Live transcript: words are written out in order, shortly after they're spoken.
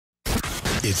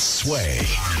It's Sway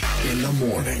in the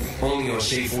morning. Only on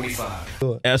Shade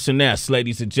 45. SNS,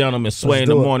 ladies and gentlemen. Sway in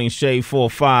the morning, Shade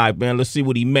 45. Man, let's see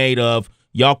what he made of.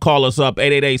 Y'all call us up,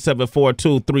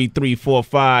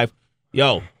 888-742-3345.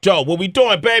 Yo, Joe, what we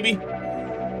doing, baby?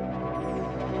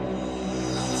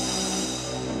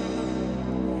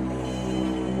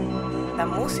 La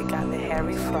música de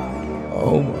Harry Fraud.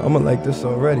 Oh, I'm gonna like this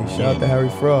already. Shout out to Harry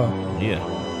Fraud. Yeah,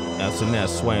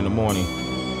 SNS, Sway in the morning,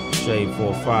 Shade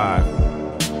 45.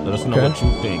 Let us know what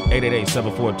you think.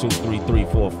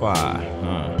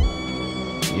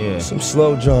 888-742-3345. Yeah. Some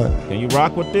slow joint. Can you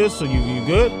rock with this? Or you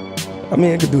good? I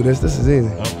mean, I could do this. This is easy.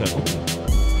 Okay.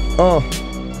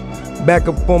 Back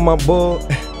up on my board.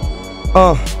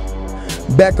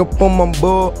 Back up on my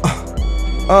board.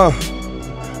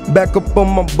 Back up on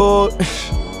my board.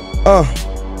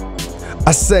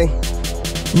 I say,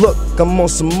 look, I'm on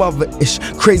some other ish.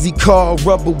 Crazy car,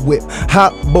 rubber whip,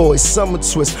 hot boy, summer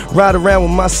twist. Ride around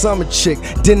with my summer chick.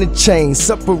 Dinner chain,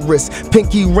 supper wrist,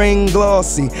 pinky ring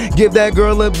glossy. Give that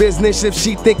girl a business if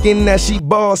she thinking that she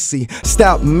bossy.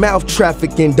 Stop mouth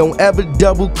trafficking, don't ever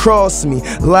double cross me.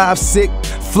 Live sick,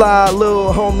 fly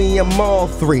little homie, I'm all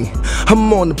three.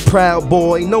 I'm on the proud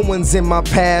boy, no one's in my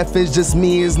path. It's just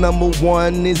me is number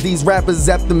one. Is these rappers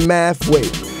after math?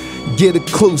 Wait, get a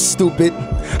clue, stupid.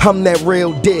 I'm that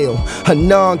real deal, a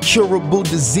non-curable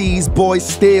disease, boy,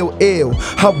 still ill.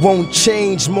 I won't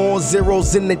change, more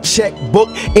zeros in the checkbook.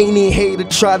 Any hater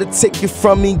try to take it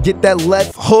from me, get that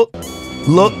left hook.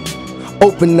 Look,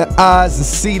 open the eyes and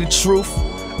see the truth.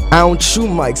 I don't chew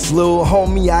mics, little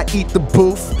homie, I eat the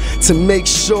booth. To make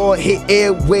sure hit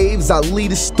airwaves, I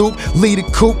lead a stoop, lead a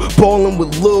coop, ballin'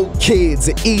 with little kids,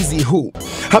 an easy hoop.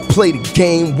 I play the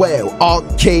game well,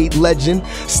 arcade legend.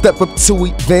 Step up to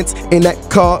events in that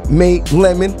car made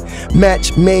lemon.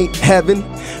 Match made heaven,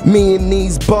 me and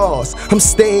these bars. I'm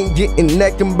staying getting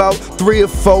neck in about 3 or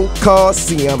 4 cars.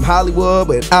 See, I'm Hollywood,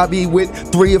 but I be with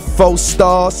 3 or 4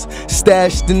 stars.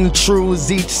 Stashed in the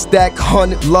trues, each stack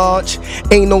 100 large.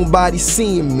 Ain't nobody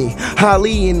seeing me,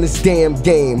 Holly in this damn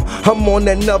game. I'm on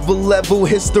another level,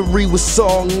 history with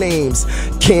song names.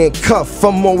 Can't cuff,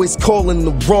 I'm always calling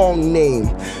the wrong name.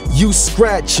 You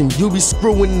scratching, you be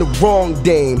screwing the wrong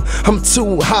dame. I'm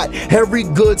too hot, every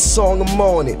good song I'm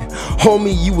on it.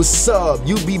 Homie, you a sub,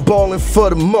 you be ballin' for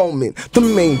the moment. The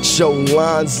main show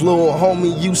lines, little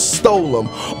homie, you stole them.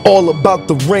 All about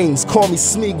the rings, call me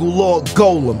Smeagol or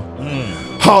Golem.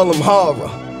 Harlem Horror,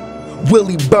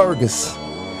 Willie Burgers.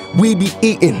 We be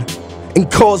eating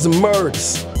and causing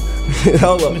murders.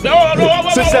 Hold up. Switch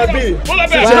that beat.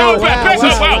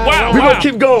 We gonna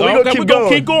keep going. We gonna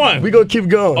keep going. We gonna keep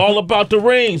going. All about the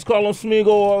rings. Call him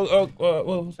Smeagol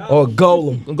or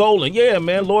Golem. Golem, yeah,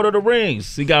 man. Lord of the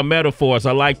Rings. He got metaphors.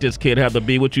 I like this kid. Have to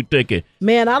be. What you thinking?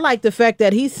 Man, I like the fact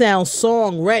that he sounds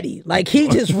song ready. Like he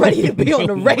just ready to be on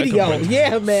the radio.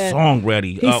 Yeah, man. Song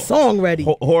ready. He's song ready.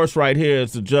 Horace right here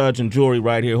is the judge and jury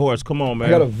right here. Horace, come on, man.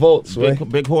 I got a vote, Sway.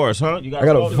 Big Horace, huh? You got I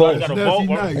got a vote. You got a vote.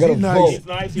 I got a vote. He's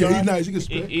nice. He's nice. He can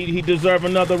spit. He deserve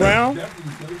another round.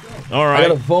 All right. I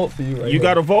got a vote for you right You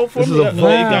got a vote for me? This is a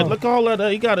vote. Look at all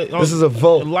that. He got it. This is a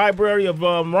vote. A library of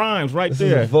rhymes right this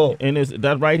there. Is a vote. And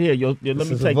that right here. Let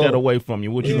me take that away from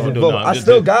you. What you gonna do now? I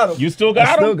still got him. You still got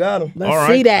him? I still got him. Let's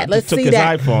see that. Let's see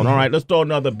that. Took his iPhone. All right. Let's throw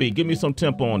another beat. Give me some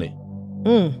tempo on it.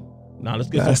 Now let's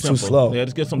get some tempo. That's too slow. Yeah,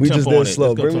 let's get some we tempo just did on it.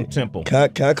 slow. Let's get some tempo.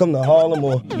 Can I come to Harlem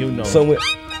or somewhere?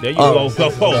 There you go.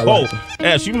 Go.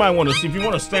 Ash, you might want to see if you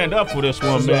want to stand up for this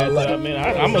one, man.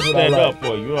 I'm gonna stand up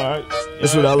for you. All right.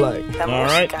 That's what I like. All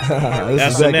right.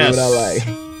 That's exactly what I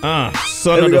like.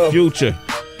 Son of the future.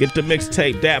 Get the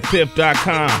mixtape.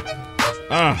 thatpiff.com.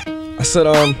 I said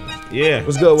yeah.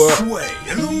 What's good, world? Sway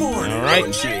in the morning. All right.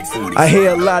 I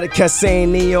hear a lot of cats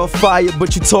saying they on fire,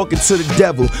 but you talking to the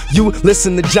devil. You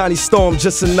listen to Johnny Storm,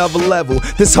 just another level.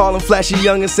 This Harlem flashy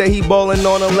youngin' say he ballin'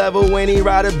 on a level. When he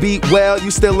ride a beat well,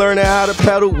 you still learning how to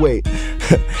pedal. Wait,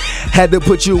 had to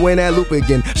put you in that loop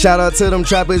again. Shout out to them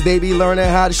trappers, they be learning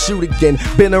how to shoot again.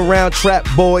 Been around trap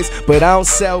boys, but I don't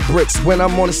sell bricks. When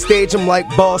I'm on the stage, I'm like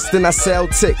Boston, I sell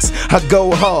ticks. I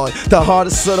go hard, the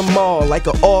hardest of them all, like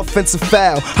an offensive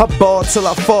foul. I ball till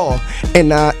I fall,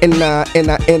 and I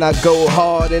go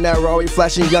hard. And that Rory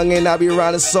flashing youngin', I be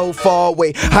riding so far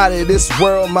away. Out of this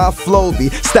world, my flow be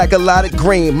stack a lot of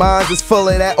green. Mine is full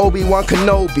of that Obi-Wan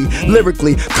Kenobi.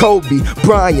 Lyrically, Kobe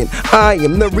Bryant, I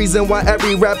am the reason why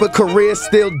every rapper career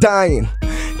still dying.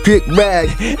 Get rag,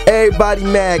 everybody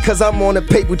mad, cause I'm on a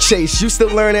paper chase. You still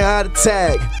learning how to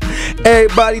tag.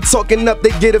 Everybody talking up,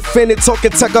 they get offended.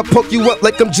 Talking tech, I poke you up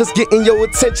like I'm just getting your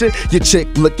attention. Your chick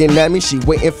looking at me, she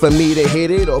waiting for me to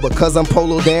hit it. Or because I'm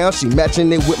polo down, she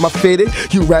matching it with my fitted.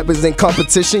 You rappers in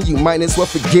competition, you might as well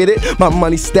forget it. My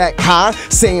money stacked high,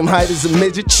 same height as a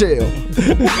midget, chill.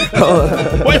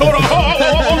 Wait, hold on.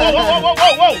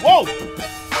 Whoa.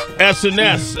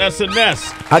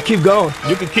 SNS. I keep going.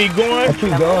 You can keep going? I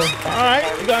keep going. All right.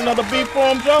 You got another beat for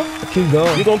him, Joe? I keep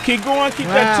going. You gonna keep going? Keep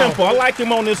that tempo. I like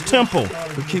him on this tempo.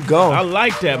 We keep going. I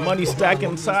like that. Money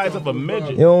stacking the size of a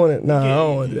midget. You don't want it? Nah, I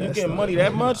don't want that. You stuff. get money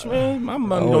that much, man? My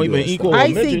money don't even equal a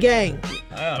Icy midget. gang.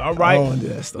 All right. I don't want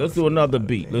that stuff. Let's do another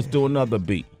beat.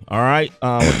 All right.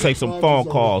 We'll take some phone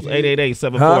calls.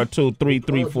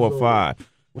 888-742-3345.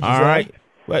 All right.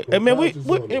 Wait, hey, man, we're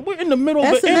in the middle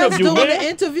of the SNS interview, doing man. the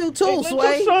interview too, Hey, let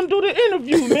Sway. your son do the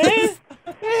interview, man.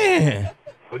 Man.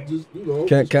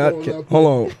 Hold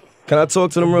on. Can I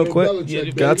talk to them real quick?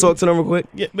 Can I talk to them real quick?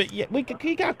 Yeah, but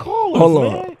he got callers, Hold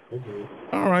on. man.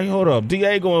 All right, hold up.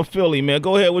 Diego in Philly, man.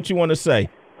 Go ahead. What you want to say?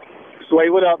 Sway,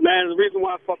 what up, man? The reason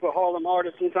why I fuck with Harlem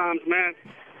artists sometimes, man,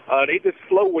 they just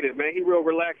flow with it, man. He real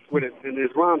relaxed with it, and his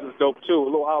rhymes is dope too. A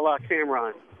little a la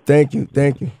Cameron. Thank you.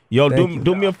 Yo,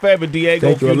 do me a favor, Diego.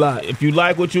 Thank you a lot. If you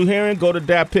like what you're hearing, go to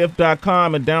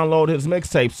datpiff.com and download his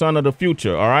mixtape, Son of the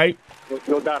Future, all right?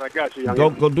 No doubt, I got you, young.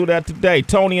 Go do that today.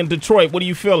 Tony in Detroit, what are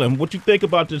you feeling? What you think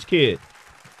about this kid?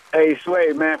 Hey,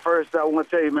 Sway, man, first I want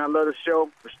to tell you, man, I love the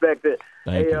show. Respect it.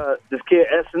 Thank you. This kid,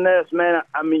 SNS, man,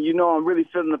 I mean, you know I'm really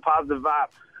feeling the positive vibe.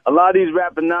 A lot of these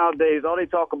rappers nowadays, all they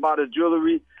talk about is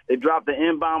jewelry. They drop the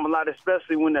N-bomb a lot,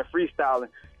 especially when they're freestyling.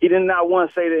 He did not want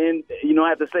to say have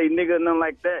to say nigga, nothing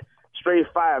like that. Straight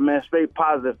fire, man, straight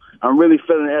positive. I'm really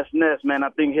feeling SNS, man. I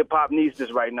think hip-hop needs this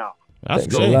right now. That's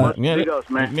Thanks a good. lot. Man, Big ups,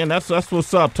 man. that's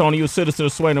what's up, Tony. You a citizen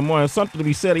of Sway in the morning. Something to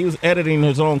be said. He was editing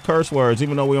his own curse words,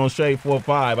 even though we on Shade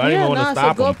 4-5. I didn't want to stop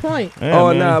him. It's a good point. Yeah,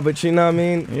 man. Nah, but you know what I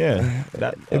mean? Yeah.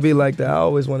 It'd be like that. I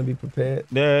always want to be prepared.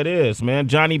 There it is, man.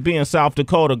 Johnny B in South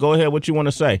Dakota. Go ahead. What you want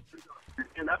to say?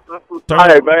 All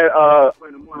right, man.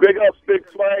 Big ups, Big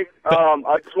Sway.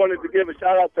 I just wanted to give a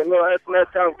shout out to little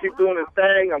SNS. Tell him keep doing his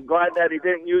thing. I'm glad that he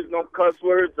didn't use no cuss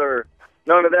words or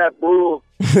none of that brutal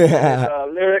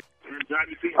lyric.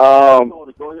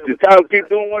 Just tell him keep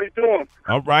doing what he's doing.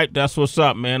 All right, that's what's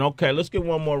up, man. Okay, let's get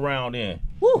one more round in.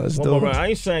 Let's One do more it. round. I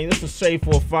ain't saying this is Shade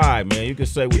 4-5, man. You can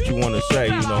say what you want to say,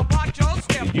 you know.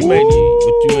 You may need,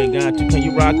 but you ain't got to. Can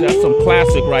you rock? That's some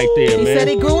classic right there, He man. said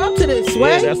he grew up to this, Sway.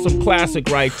 Yeah, that's some classic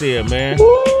right there, man.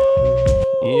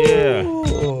 Yeah.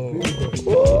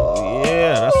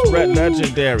 Yeah, that's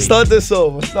legendary. Start this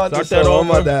over. Start this that over. over. I'm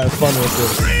about to have fun with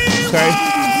this. Okay.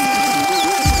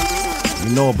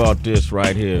 You know about this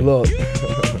right here. Look.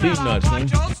 Beat nuts, man.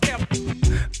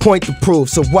 Point to proof,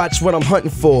 so watch what I'm hunting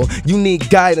for. You need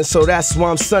guidance, so that's why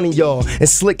I'm sunning y'all. And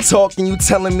slick talking, you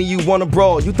telling me you wanna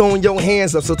brawl. You throwing your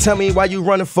hands up, so tell me why you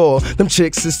running for. Them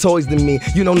chicks is toys to me,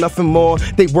 you know nothing more.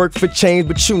 They work for change,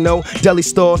 but you know, deli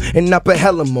store and not a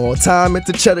hella more. Time at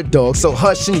the cheddar dog, so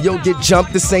hush and you'll get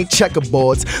jumped. This ain't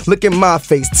checkerboards. Look at my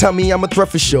face, tell me I'm a threat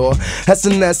for sure.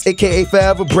 SNS, aka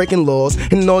forever breaking laws.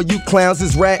 And all you clowns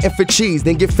is ratting for cheese.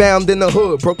 Then get found in the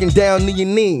hood, broken down to your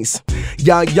knees.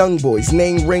 Y'all young boys,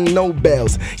 name ring no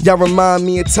bells. Y'all remind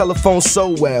me of telephone so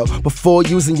well. Before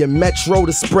using your Metro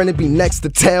to sprint and be next to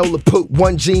tail or put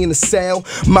 1G in the cell.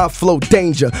 My flow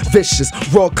danger, vicious,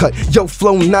 raw cut. Yo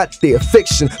flow not there,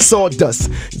 fiction, sawdust.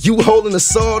 You holding the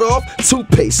sword off?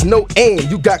 Toothpaste, no aim.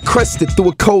 You got crested through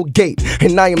a cold gate.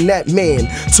 And I am that man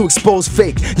to expose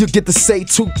fake. You get to say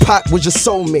Tupac was your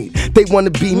soulmate. They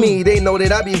wanna be me, they know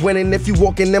that I be winning. If you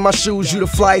walking in my shoes, you the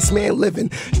flyest man living.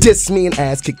 Diss me and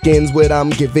ass kickins what I'm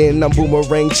giving. I'm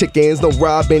boomerang chickens, no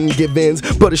Robin Givens,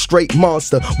 but a straight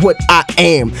monster. What I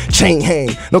am, chain hang,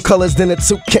 no colors than a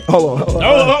toucan. Hold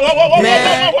on.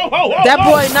 Man, that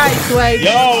boy nice, Sway.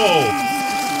 Yo,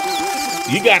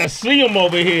 you gotta see him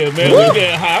over here, man. We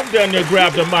getting high. I'm down there,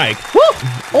 grab the mic.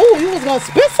 Oh, you was gonna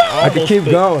spit something? I can keep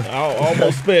going. I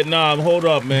almost spit. Nah, hold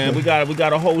up, man. We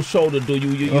got a whole show to do.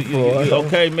 You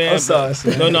okay, man? I'm sorry.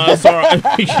 No, it's all right.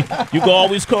 You can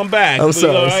always come back. I'm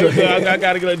sorry. All right? I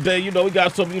gotta get a day. You know, we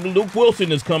got some. Luke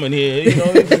Wilson is coming here. You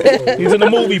know, he's in the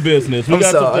movie business. We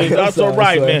got some things. That's all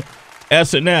right, man.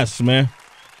 SNS, man.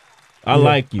 I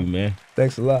like you, man.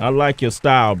 Thanks a lot. I like your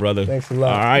style, brother. Thanks a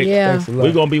lot. All right. Yeah. Thanks a lot.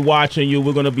 We're gonna be watching you.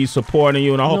 We're gonna be supporting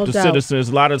you, and I hope No the doubt. citizens,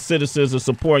 a lot of citizens, are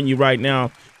supporting you right now.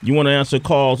 you want to answer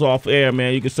calls off air,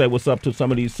 man, you can say what's up to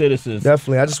some of these citizens.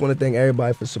 Definitely. I just want to thank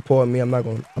everybody for supporting me. I'm not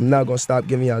gonna stop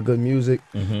giving y'all good music.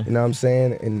 You know what I'm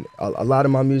saying? And a lot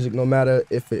of my music, no matter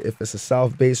if it's a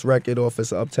South-based record or if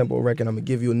it's an up-tempo record, I'm gonna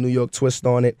give you a New York twist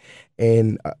on it.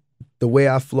 And the way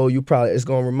I flow, it's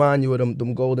gonna remind you of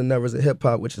them golden eras of hip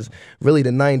hop, which is really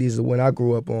the '90s, when I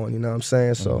grew up on. You know what I'm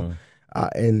saying? So,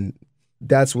 and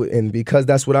because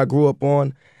that's what I grew up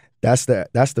on. That's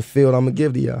the field I'm gonna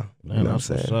give to y'all. Man, you know that's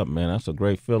what I'm saying? what's up, man. That's a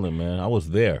great feeling, man. I was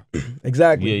there.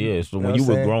 Exactly. Yeah. So when you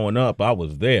were growing up, I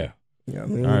was there. Yeah, I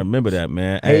mean, I remember that,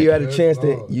 man. Hey, you had a chance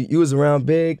to you was around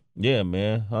Big. Yeah,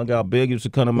 man. Hung out Big. Used to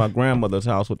come to my grandmother's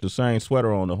house with the same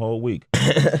sweater on the whole week.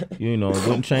 You know,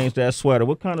 wouldn't change that sweater.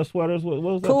 What kind of sweaters? What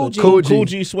was that? Cool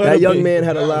G sweater. That young man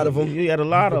had a lot of them. He had a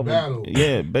lot of them.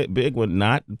 Yeah, Big would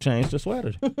not change the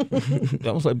sweater.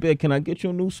 I was like, Big, can I get you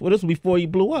a new sweater? This was before he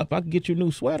blew up. I could get you a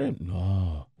new sweater.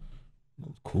 No,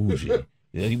 Cool G.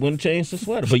 Yeah, he wouldn't change the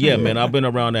sweater. But yeah, man, I've been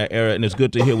around that era, and it's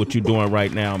good to hear what you're doing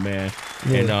right now, man.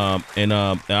 Yeah. And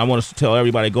I want to tell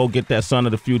everybody, go get that Son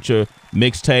of the Future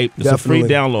mixtape. It's Definitely. a free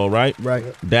download, right? Right.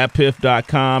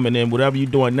 Datpiff.com, and then whatever you're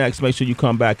doing next, make sure you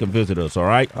come back and visit us, all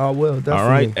right? I will, definitely. All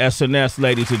right, SNS,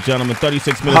 ladies and gentlemen,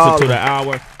 36 minutes Harlem. into the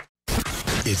hour.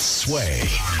 It's Sway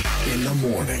in the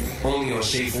morning. Only on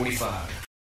Shade 45.